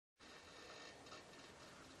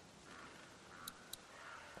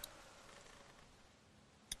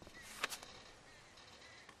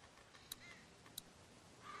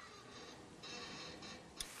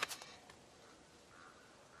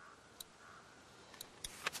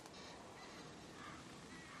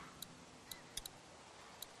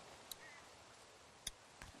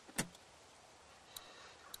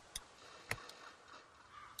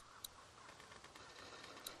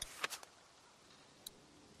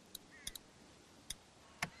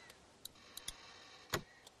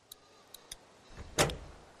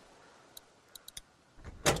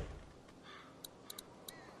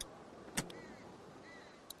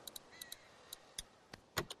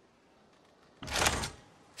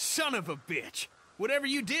Son of a bitch! Whatever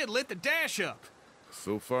you did lit the dash up.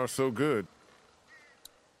 So far, so good.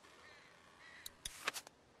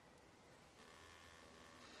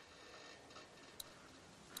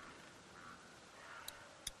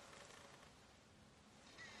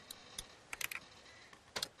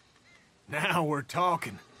 Now we're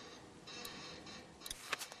talking.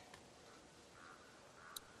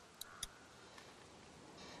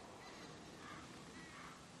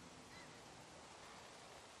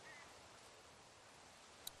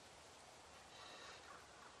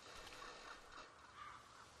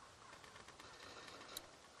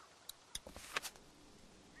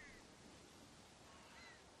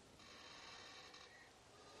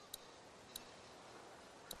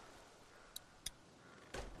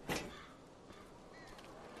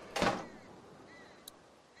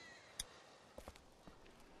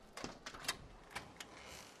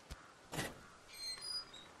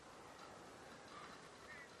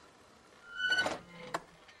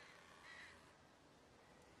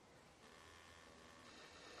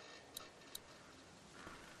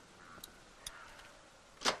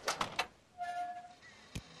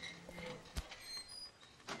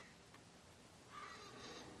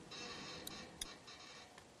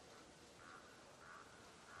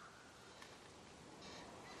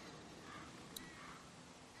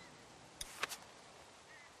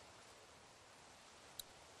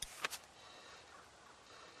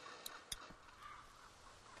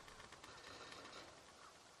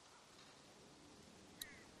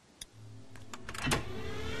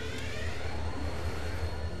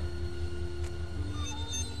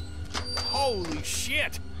 Holy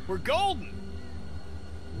shit! We're golden!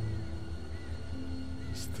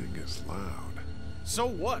 This thing is loud. So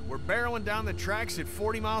what? We're barreling down the tracks at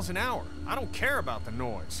 40 miles an hour. I don't care about the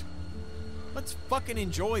noise. Let's fucking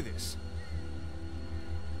enjoy this.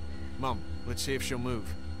 Mom, let's see if she'll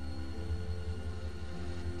move.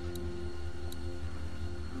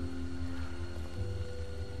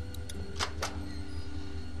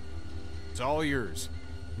 It's all yours.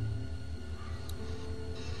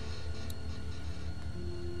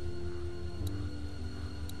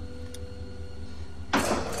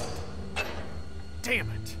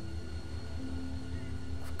 Damn it.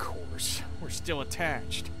 Of course, we're still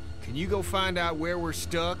attached. Can you go find out where we're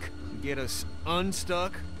stuck and get us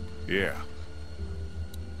unstuck? Yeah.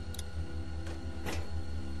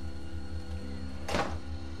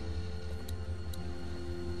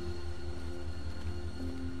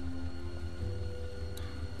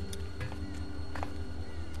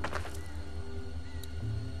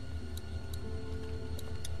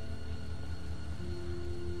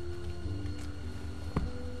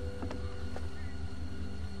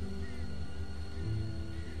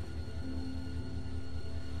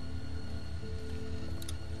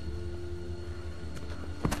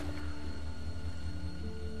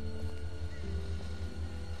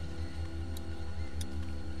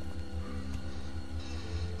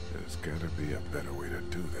 There's gotta be a better way to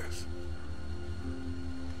do this.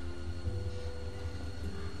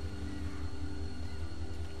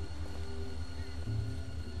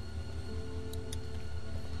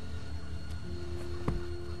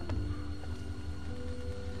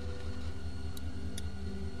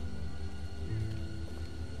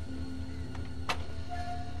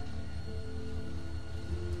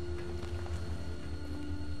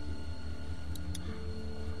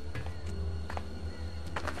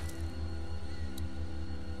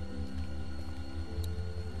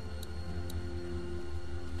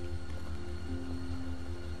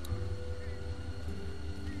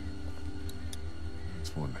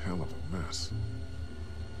 It's one hell of a mess.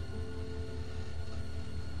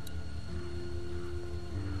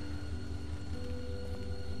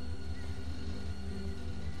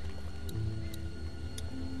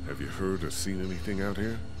 Have you heard or seen anything out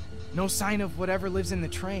here? No sign of whatever lives in the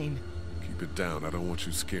train. Keep it down. I don't want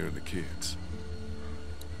you scaring the kids.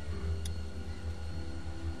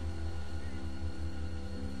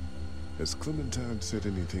 Has Clementine said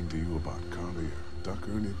anything to you about Carly or Duck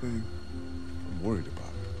or anything? I'm worried about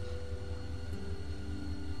her.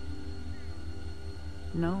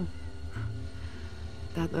 No.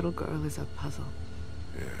 That little girl is a puzzle.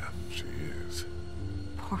 Yeah, she is.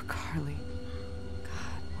 Poor Carly.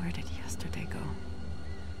 God, where did yesterday go?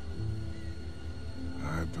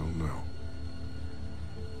 I don't know.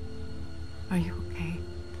 Are you okay?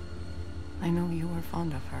 I know you were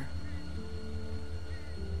fond of her.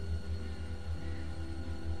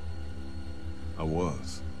 I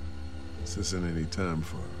was. This isn't any time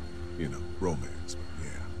for, you know, romance, but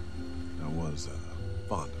yeah. I was,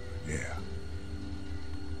 fond of her, yeah.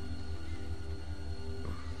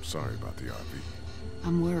 Sorry about the RV.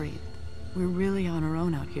 I'm worried. We're really on our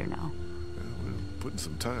own out here now. Well, we're putting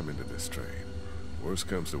some time into this train. Worst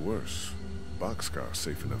comes to worst, boxcar's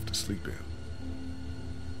safe enough to sleep in.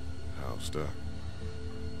 How's Duck?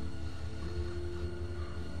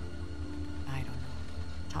 I don't know.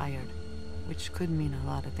 Tired. Which could mean a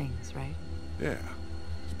lot of things, right? Yeah.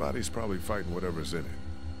 His body's probably fighting whatever's in it.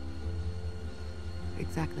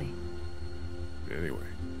 Exactly. Anyway,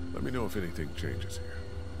 let me know if anything changes here.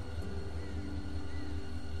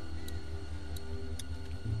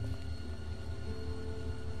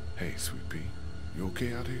 Hey, Sweet Pea. You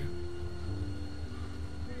okay out here?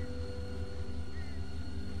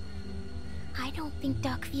 I don't think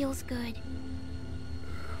Duck feels good. Me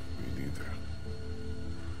neither.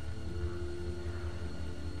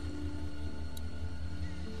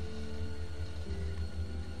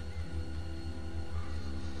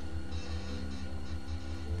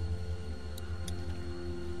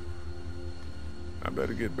 I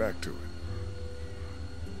better get back to it.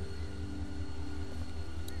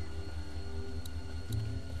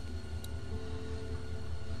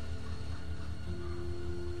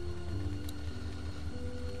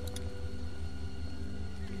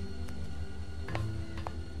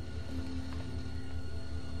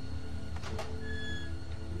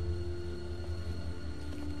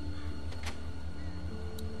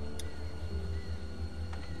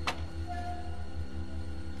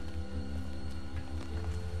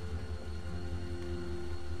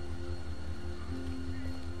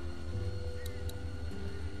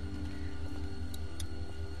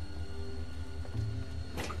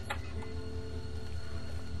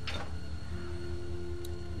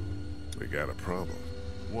 We got a problem.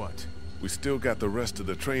 What? We still got the rest of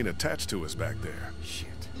the train attached to us back there. Shit.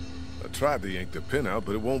 I tried to yank the pin out,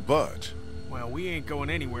 but it won't budge. Well, we ain't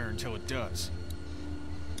going anywhere until it does.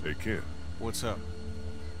 Hey, Ken. What's up?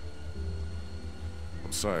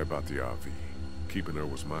 I'm sorry about the RV. Keeping her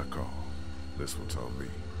was my call. This one's on me.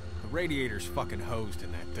 The radiator's fucking hosed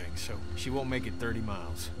in that thing, so she won't make it 30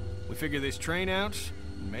 miles. We figure this train out,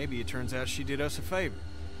 and maybe it turns out she did us a favor.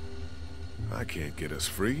 I can't get us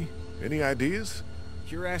free. Any ideas?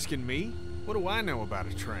 You're asking me? What do I know about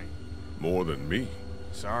a train? More than me.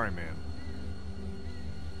 Sorry, man.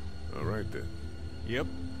 All right, then. Yep.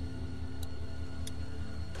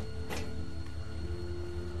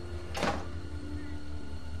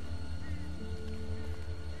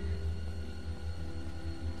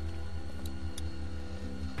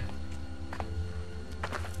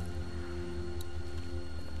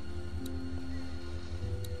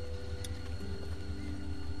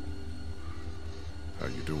 How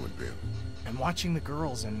you doing, Ben? I'm watching the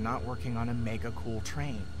girls and not working on a mega cool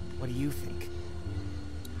train. What do you think?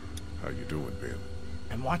 How you doing, Ben?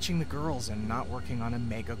 I'm watching the girls and not working on a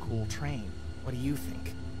mega cool train. What do you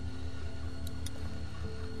think?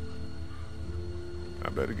 I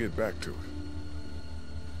better get back to it.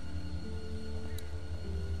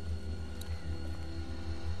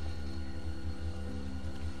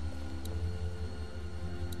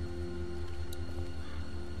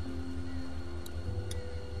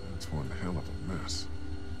 That's one hell of a mess.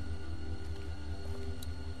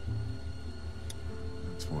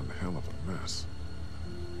 That's one hell of a mess.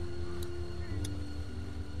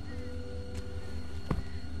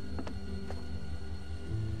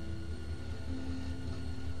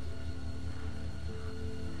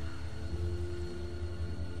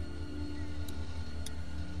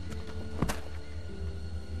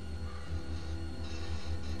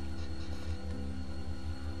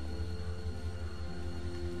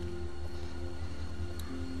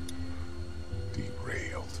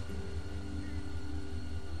 Derailed.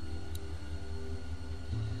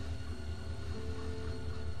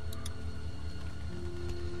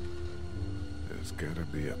 There's gotta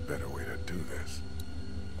be a better way to do this.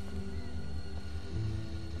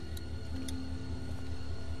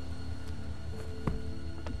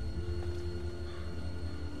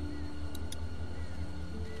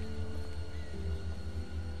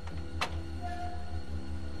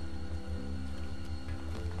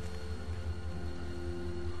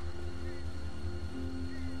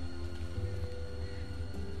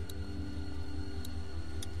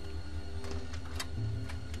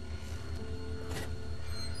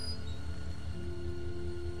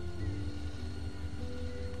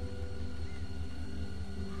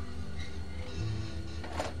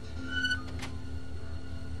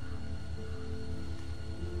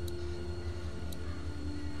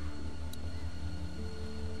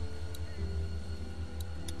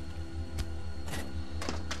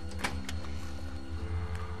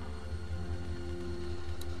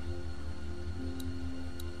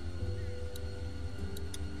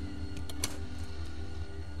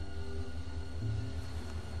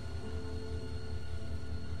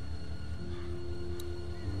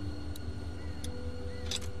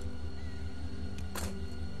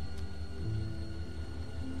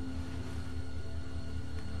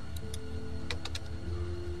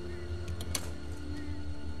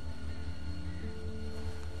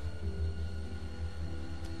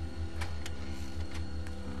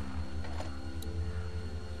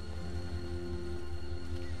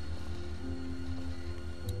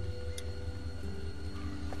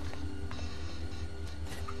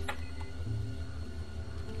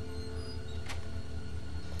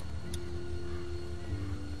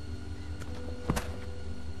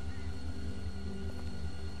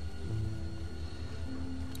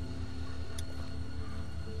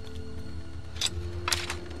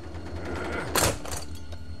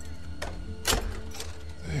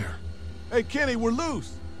 Hey, Kenny, we're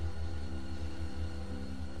loose.